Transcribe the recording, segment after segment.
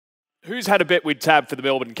Who's had a bet with Tab for the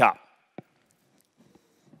Melbourne Cup?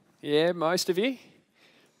 Yeah, most of you.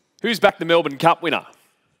 Who's backed the Melbourne Cup winner?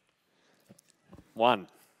 One.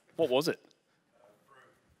 What was it?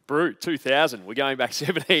 Brew, 2000. We're going back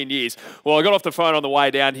 17 years. Well, I got off the phone on the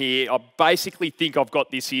way down here. I basically think I've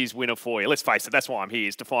got this year's winner for you. Let's face it, that's why I'm here,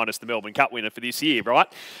 is to find us the Melbourne Cup winner for this year,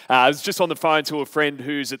 right? I was just on the phone to a friend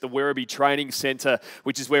who's at the Werribee Training Centre,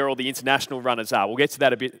 which is where all the international runners are. We'll get to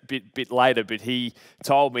that a bit later, but he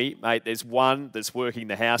told me, mate, there's one that's working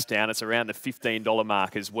the house down. It's around the $15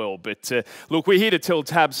 mark as well. But look, we're here to tell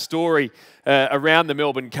Tab's story around the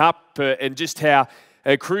Melbourne Cup and just how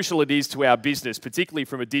crucial it is to our business, particularly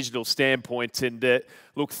from a digital standpoint. And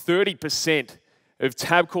look, 30% of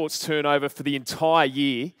Tabcorp's turnover for the entire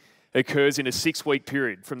year occurs in a 6-week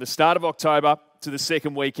period, from the start of October to the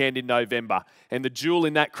second weekend in November. And the jewel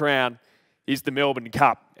in that crown is the Melbourne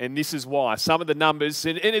Cup. And this is why. Some of the numbers,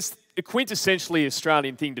 and it's a quintessentially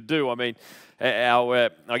Australian thing to do. I mean,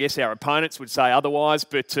 I guess our opponents would say otherwise,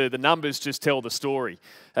 but the numbers just tell the story.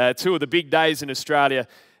 Two of the big days in Australia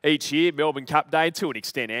each year, Melbourne Cup Day, to an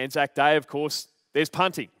extent Anzac Day, of course, there's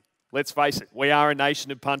punting. Let's face it, we are a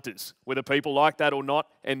nation of punters, whether people like that or not,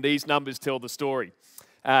 and these numbers tell the story.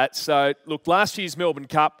 So, look, last year's Melbourne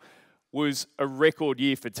Cup was a record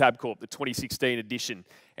year for Tabcorp, the 2016 edition,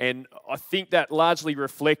 and I think that largely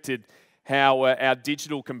reflected how our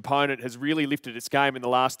digital component has really lifted its game in the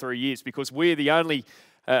last 3 years, because we're the only,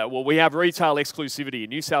 we have retail exclusivity in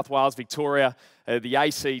New South Wales, Victoria, the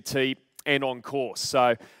ACT, and on course.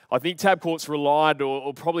 So I think Tabcorp's relied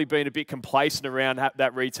or probably been a bit complacent around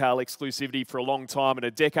that retail exclusivity for a long time. And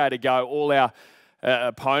a decade ago, all our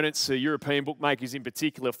opponents, European bookmakers in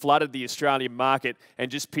particular, flooded the Australian market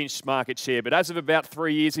and just pinched market share. But as of about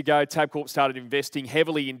 3 years ago, Tabcorp started investing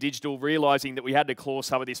heavily in digital, realising that we had to claw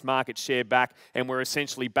some of this market share back, and we're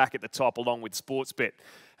essentially back at the top along with Sportsbet.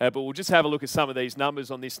 But we'll just have a look at some of these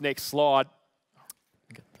numbers on this next slide.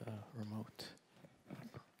 Get the remote.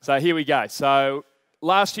 So here we go. So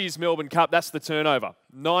last year's Melbourne Cup, that's the turnover.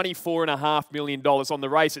 $94.5 million on the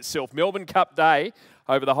race itself. Melbourne Cup Day,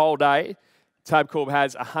 over the whole day, Tabcorp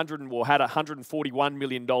had $141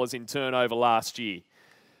 million in turnover last year.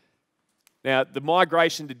 Now, the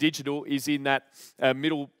migration to digital is in that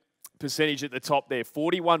middle percentage at the top there.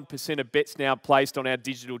 41% of bets now placed on our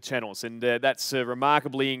digital channels, and that's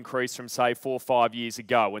remarkably increased from, say, 4 or 5 years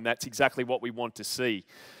ago, and that's exactly what we want to see.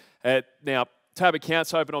 Now, Tab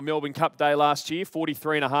accounts open on Melbourne Cup Day last year,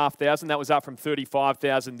 43,500. That was up from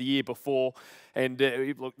 35,000 the year before. And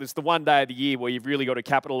look, there's the one day of the year where you've really got to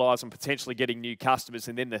capitalise on potentially getting new customers,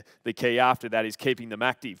 and then the key after that is keeping them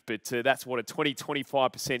active. But that's what, a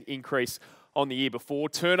 20-25% increase on the year before.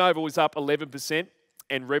 Turnover was up 11%,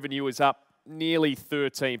 and revenue was up nearly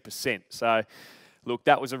 13%. So, look,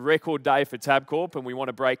 that was a record day for Tabcorp, and we want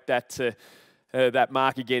to break that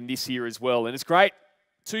mark again this year as well. And it's great.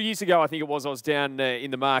 2 years ago, I think it was, I was down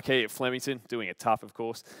in the marquee at Flemington, doing it tough, of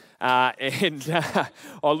course. And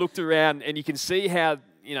I looked around, and you can see how,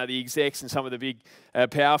 you know, the execs and some of the big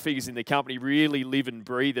power figures in the company really live and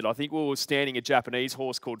breathe it. I think we were standing a Japanese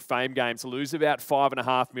horse called Fame Game to lose about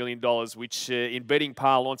 $5.5 million, which in betting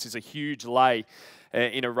parlance is a huge lay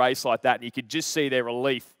in a race like that. And you could just see their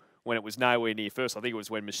relief when it was nowhere near first. I think it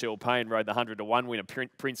was when Michelle Payne rode the 100-to-1 winner,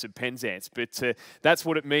 Prince of Penzance. But that's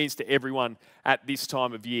what it means to everyone at this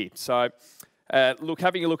time of year. So, look,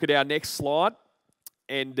 having a look at our next slide,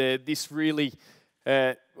 and this really,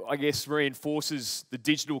 I guess, reinforces the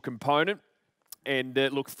digital component. And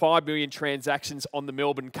look, 5 million transactions on the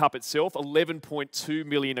Melbourne Cup itself, 11.2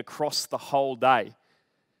 million across the whole day.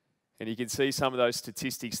 And you can see some of those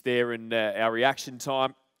statistics there in our reaction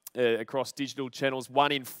time. Across digital channels,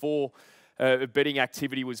 1 in 4 betting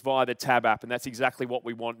activity was via the Tab app, and that's exactly what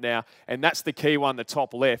we want now. And that's the key one, the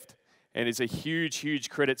top left, and it's a huge, huge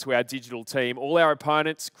credit to our digital team. All our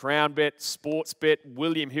opponents, CrownBet, Sportsbet,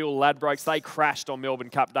 William Hill, Ladbrokes, they crashed on Melbourne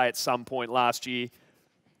Cup Day at some point last year.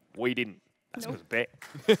 We didn't. That's a bet.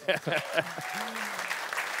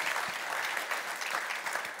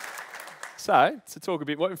 So, to talk a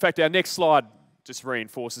bit more, in fact, our next slide just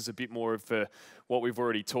reinforces a bit more of what we've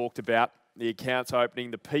already talked about. The accounts opening,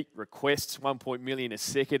 the peak requests, 1 million a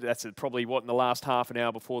second. That's probably what in the last half an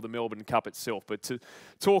hour before the Melbourne Cup itself. But to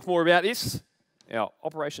talk more about this, our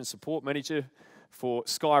Operations Support Manager for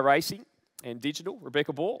Sky Racing and Digital,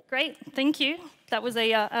 Rebbecca Ball. Great, thank you. That was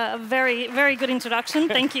a very, very good introduction.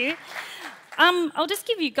 Thank you. I'll just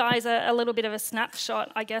give you guys a little bit of a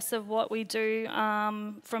snapshot, I guess, of what we do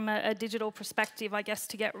from a digital perspective, I guess,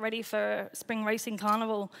 to get ready for Spring Racing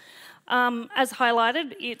Carnival. As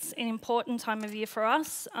highlighted, it's an important time of year for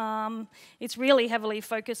us. It's really heavily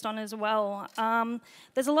focused on as well.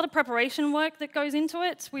 There's a lot of preparation work that goes into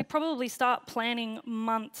it. We probably start planning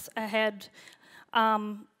months ahead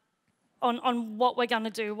on what we're going to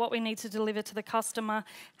do, what we need to deliver to the customer,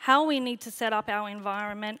 how we need to set up our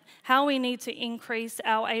environment, how we need to increase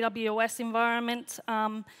our AWS environment.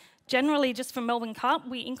 Generally, just for Melbourne Cup,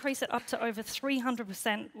 we increase it up to over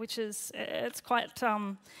 300%, which is it's quite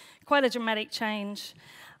a dramatic change.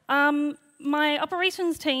 My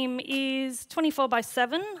operations team is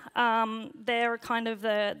 24/7. They're kind of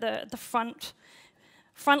the front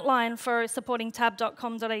line for supporting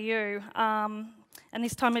tab.com.au. And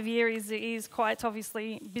this time of year is quite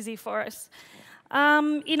obviously busy for us.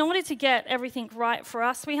 In order to get everything right for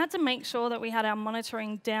us, we had to make sure that we had our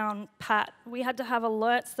monitoring down pat. We had to have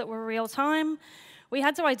alerts that were real time. We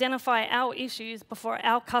had to identify our issues before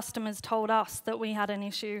our customers told us that we had an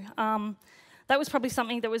issue. That was probably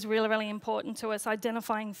something that was really, really important to us,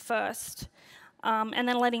 identifying first, and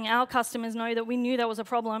then letting our customers know that we knew there was a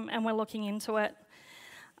problem and we're looking into it.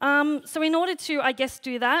 So in order to, I guess,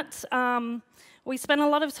 do that, we spent a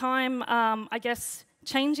lot of time, I guess,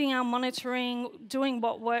 changing our monitoring, doing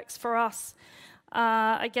what works for us,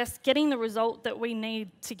 I guess getting the result that we need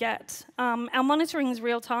to get. Our monitoring is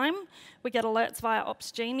real time. We get alerts via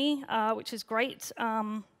Ops Genie, which is great.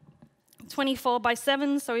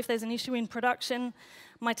 24/7, so if there's an issue in production,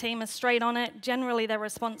 my team is straight on it. Generally, their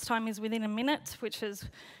response time is within a minute, which is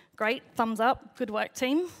great. Thumbs up. Good work,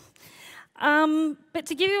 team. But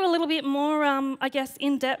to give you a little bit more, I guess,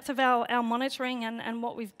 in depth of our monitoring and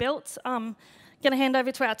what we've built, I'm going to hand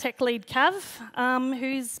over to our tech lead, Kav,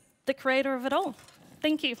 who's the creator of it all.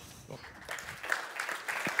 Thank you.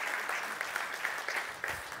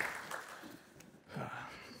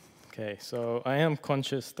 Okay, so I am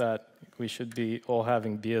conscious that we should be all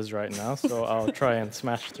having beers right now, so I'll try and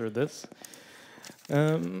smash through this.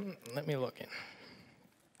 Let me log in.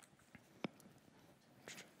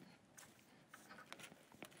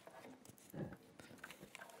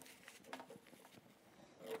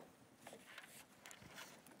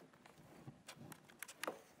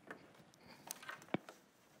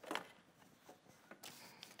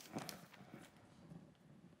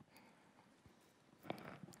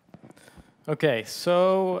 Okay,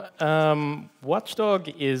 so Watchdog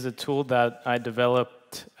is a tool that I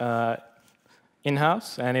developed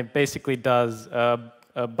in-house, and it basically does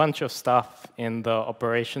a bunch of stuff in the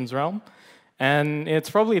operations realm. And it's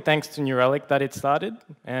probably thanks to New Relic that it started,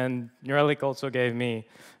 and New Relic also gave me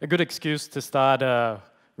a good excuse to start a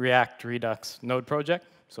React Redux node project,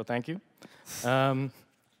 so thank you.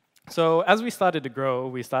 So as we started to grow,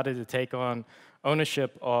 we started to take on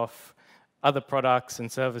ownership of other products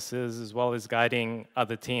and services, as well as guiding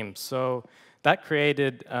other teams. So that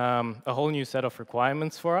created a whole new set of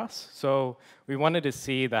requirements for us. So we wanted to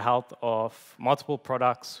see the health of multiple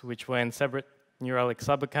products, which were in separate New Relic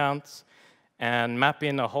sub-accounts, and map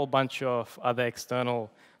in a whole bunch of other external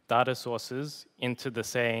data sources into the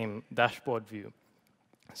same dashboard view.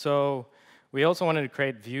 So we also wanted to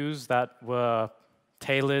create views that were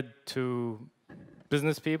tailored to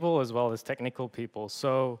business people as well as technical people.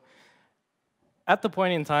 So at the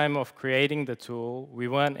point in time of creating the tool, we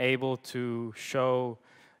weren't able to show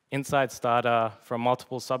insights data from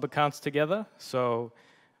multiple sub-accounts together. So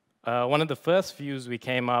one of the first views we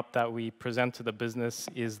came up that we present to the business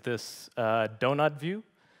is this donut view.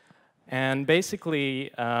 And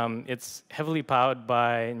basically, it's heavily powered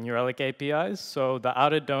by New Relic APIs. So the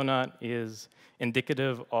outer donut is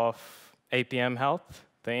indicative of APM health,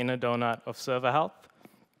 the inner donut of server health.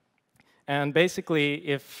 And basically,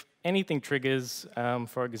 if anything triggers,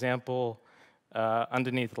 for example,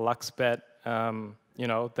 underneath LuxBet,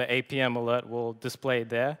 the APM alert will display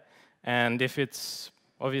there. And if it's,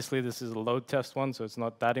 obviously this is a load test one, so it's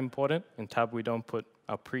not that important. In Tab, we don't put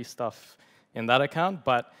our pre-stuff in that account.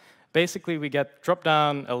 But basically, we get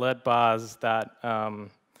drop-down alert bars that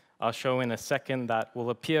I'll show in a second that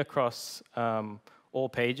will appear across all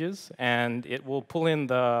pages. And it will pull in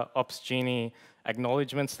the Ops Genie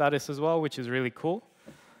acknowledgement status as well, which is really cool.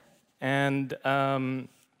 And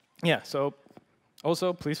yeah, so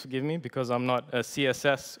also, please forgive me because I'm not a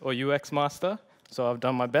CSS or UX master, so I've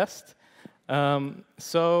done my best.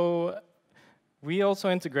 So we also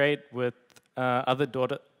integrate with other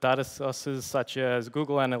data sources such as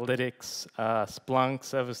Google Analytics, Splunk,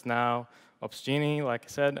 ServiceNow, Ops Genie, like I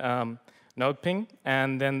said, NodePing,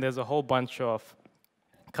 and then there's a whole bunch of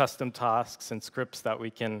custom tasks and scripts that we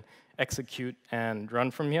can execute and run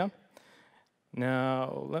from here.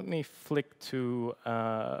 Now, let me flick to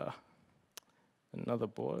another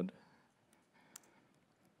board.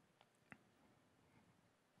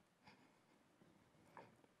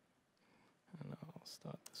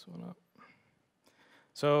 start this one up.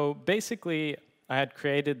 So basically, I had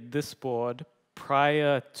created this board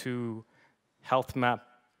prior to health map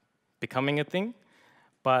becoming a thing.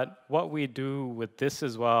 But what we do with this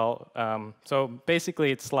as well, so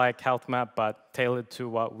basically it's like health map, but tailored to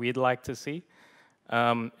what we'd like to see.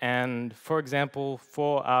 And for example,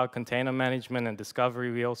 for our container management and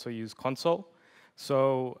discovery, we also use console.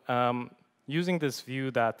 So using this view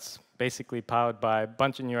that's basically powered by a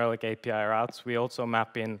bunch of New Relic API routes, we also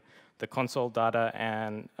map in the console data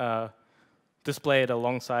and display it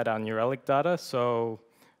alongside our New Relic data. So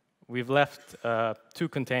we've left 2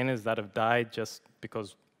 containers that have died just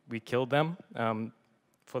because we killed them,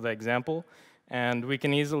 for the example. And we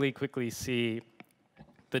can easily quickly see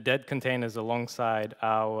the dead containers alongside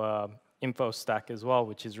our info stack as well,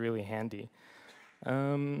 which is really handy.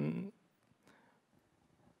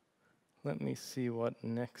 Let me see what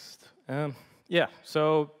next. Yeah,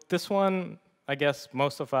 so this one, I guess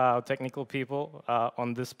most of our technical people are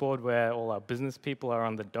on this board, where all our business people are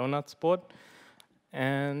on the donuts board.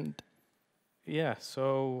 And yeah,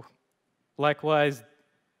 so likewise,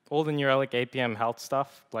 all the New Relic APM health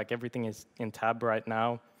stuff, like everything is in tab right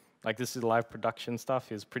now. Like this is live production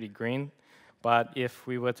stuff, is pretty green. But if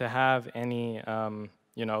we were to have any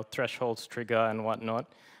thresholds trigger and whatnot,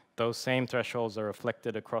 those same thresholds are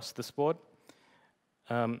reflected across this board.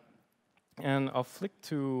 And I'll flick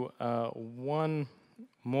to one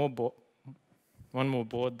more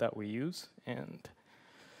board that we use. And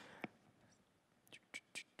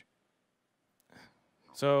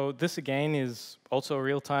so this, again, is also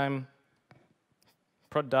real-time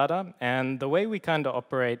prod data. And the way we kind of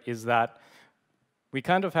operate is that we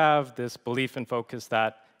kind of have this belief and focus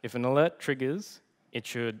that if an alert triggers, it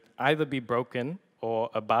should either be broken or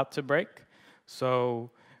about to break.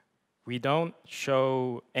 So we don't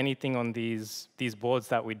show anything on these boards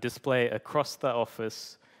that we display across the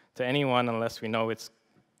office to anyone unless we know it's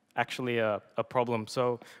actually a problem.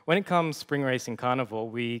 So when it comes Spring Racing Carnival,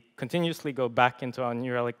 we continuously go back into our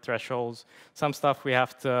New Relic thresholds. Some stuff we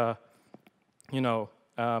have to,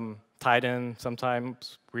 tighten.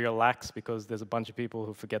 Sometimes we relax because there's a bunch of people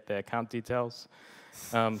who forget their account details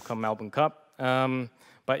come Melbourne Cup.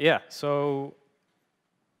 But yeah, so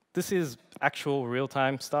this is actual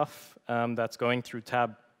real-time stuff that's going through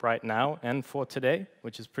tab right now and for today,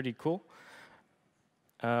 which is pretty cool.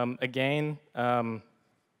 Again,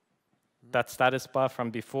 that status bar from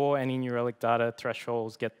before any New Relic data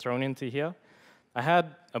thresholds get thrown into here. I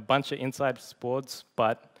had a bunch of insights boards,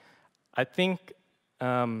 but I think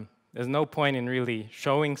there's no point in really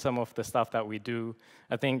showing some of the stuff that we do.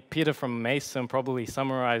 I think Peter from Mason probably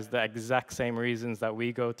summarized the exact same reasons that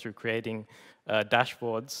we go through creating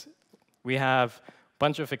dashboards. We have a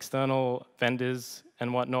bunch of external vendors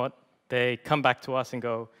and whatnot. They come back to us and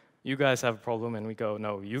go, you guys have a problem, and we go,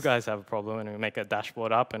 no, you guys have a problem, and we make a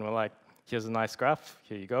dashboard up, and we're like, here's a nice graph,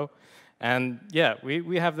 here you go. And yeah,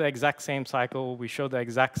 we have the exact same cycle. We show the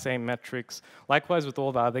exact same metrics. Likewise with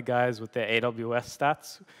all the other guys with their AWS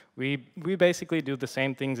stats. We basically do the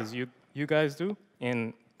same things as you guys do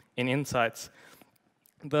in Insights.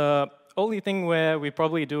 The only thing where we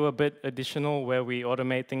probably do a bit additional, where we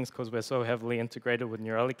automate things because we're so heavily integrated with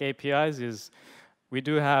New Relic APIs, is we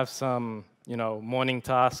do have some morning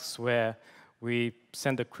tasks where we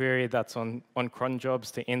send a query that's on cron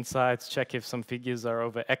jobs to Insights, check if some figures are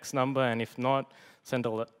over X number, and if not, send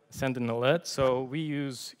an alert. So we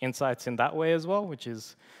use Insights in that way as well, which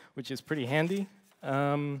is pretty handy.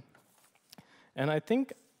 And I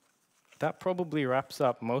think that probably wraps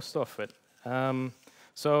up most of it.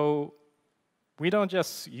 So we don't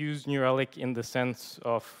just use New Relic in the sense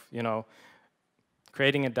of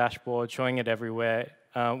creating a dashboard, showing it everywhere.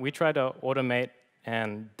 We try to automate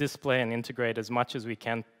and display and integrate as much as we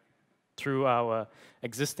can through our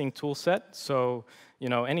existing tool set. So,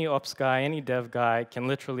 any ops guy, any dev guy can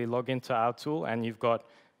literally log into our tool, and you've got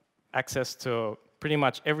access to pretty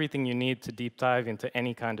much everything you need to deep dive into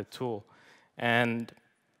any kind of tool. And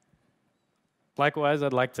likewise,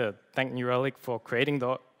 I'd like to thank New Relic for creating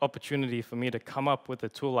the opportunity for me to come up with a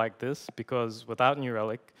tool like this, because without New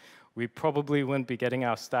Relic, we probably wouldn't be getting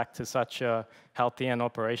our stack to such a healthy and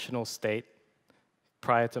operational state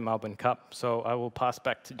prior to Melbourne Cup. So I will pass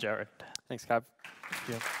back to Gerard. Thanks, Kav. Thank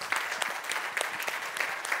you.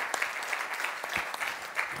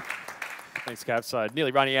 Thanks, Kav. So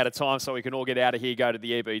nearly running out of time, so we can all get out of here, go to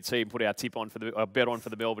the EBT, and put our tip on for the bet on for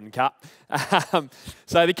the Melbourne Cup.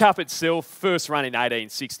 So the Cup itself, first run in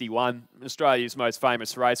 1861, Australia's most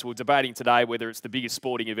famous race. We're debating today whether it's the biggest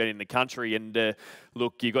sporting event in the country. And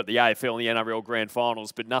look, you've got the AFL and the NRL Grand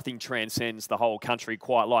Finals, but nothing transcends the whole country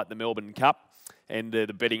quite like the Melbourne Cup. and the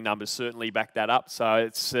betting numbers certainly back that up. So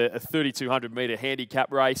it's a 3,200 metre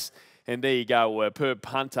handicap race, and there you go, per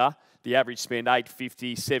punter. The average spend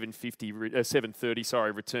 $850, $730,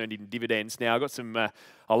 sorry, returned in dividends. Now, I got some, I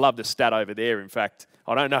love the stat over there. In fact,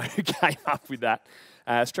 I don't know who came up with that.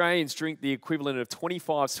 Australians drink the equivalent of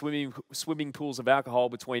 25 swimming pools of alcohol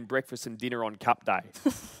between breakfast and dinner on Cup Day.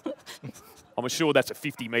 I'm sure that's a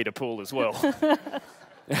 50-metre pool as well.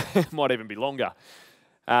 Might even be longer.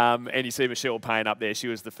 And you see Michelle Payne up there. She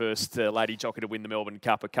was the first lady jockey to win the Melbourne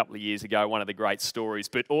Cup a couple of years ago. One of the great stories.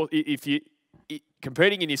 But if you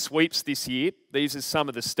competing in your sweeps this year, these are some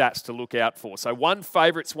of the stats to look out for. So one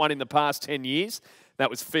favourite's won in the past 10 years. That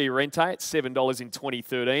was Fiorente at $7 in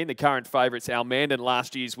 2013. The current favourite's Almandan,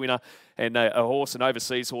 last year's winner, and an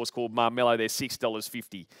overseas horse called Marmello, they're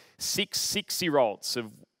 $6.50. Six-year-olds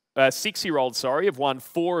have won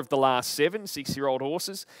 4 of the last 7 6-year-old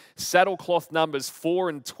horses. Saddlecloth numbers 4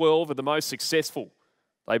 and 12 are the most successful.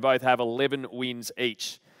 They both have 11 wins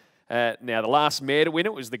each. Now, the last mare to win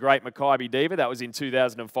it was the great Makybe Diva. That was in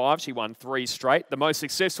 2005. She won 3 straight. The most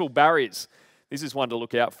successful barriers, this is one to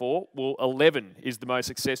look out for. Well, 11 is the most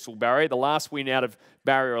successful barrier. The last win out of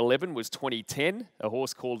barrier 11 was 2010, a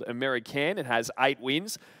horse called American. It has 8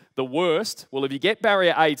 wins. The worst, well, if you get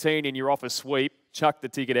barrier 18 and you're off a sweep, chuck the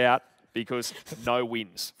ticket out, because no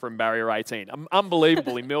wins from barrier 18.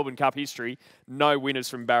 Unbelievable in Melbourne Cup history, no winners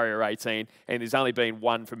from barrier 18, and there's only been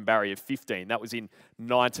 1 from barrier 15. That was in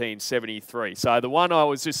 1973. So the one I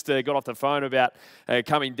was just got off the phone about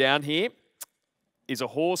coming down here is a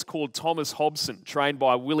horse called Thomas Hobson, trained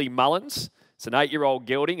by Willie Mullins. It's an 8-year-old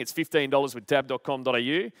gelding. It's $15 with tab.com.au.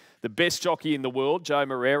 The best jockey in the world, Joe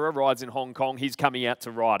Moreira, rides in Hong Kong. He's coming out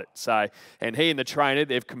to ride it. So, and he and the trainer,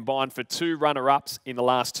 they've combined for 2 runner-ups in the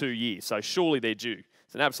last 2 years. So surely they're due.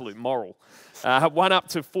 It's an absolute moral. One up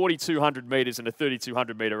to 4,200 metres in a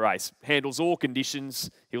 3,200 metre race. Handles all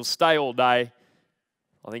conditions. He'll stay all day.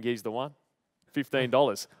 I think he's the one.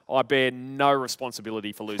 $15. I bear no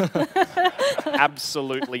responsibility for losing.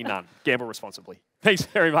 Absolutely none. Gamble responsibly. Thanks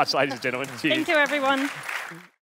very much, ladies and gentlemen. Cheers. Thank you, everyone.